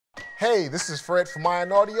Hey, this is Fred from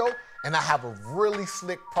Ionaudio, and I have a really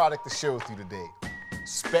slick product to share with you today.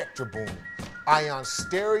 Spectraboom, Ion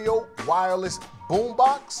stereo wireless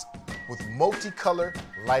boombox with multicolor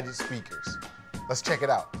lighted speakers. Let's check it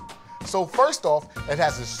out. So first off, it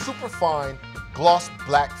has a super fine gloss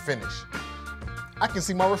black finish. I can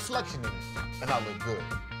see my reflection in it, and I look good.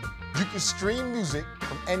 You can stream music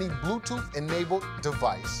from any Bluetooth enabled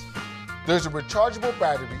device. There's a rechargeable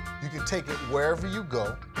battery. You can take it wherever you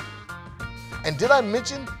go. And did I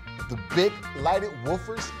mention the big lighted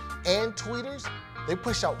woofers and tweeters? They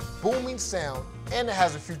push out booming sound, and it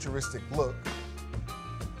has a futuristic look.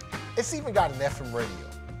 It's even got an FM radio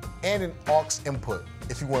and an aux input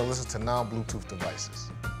if you want to listen to non-Bluetooth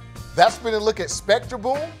devices. That's been a look at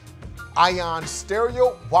Spectraboom, Ion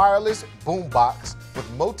stereo wireless boombox with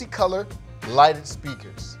multicolor lighted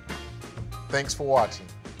speakers. Thanks for watching.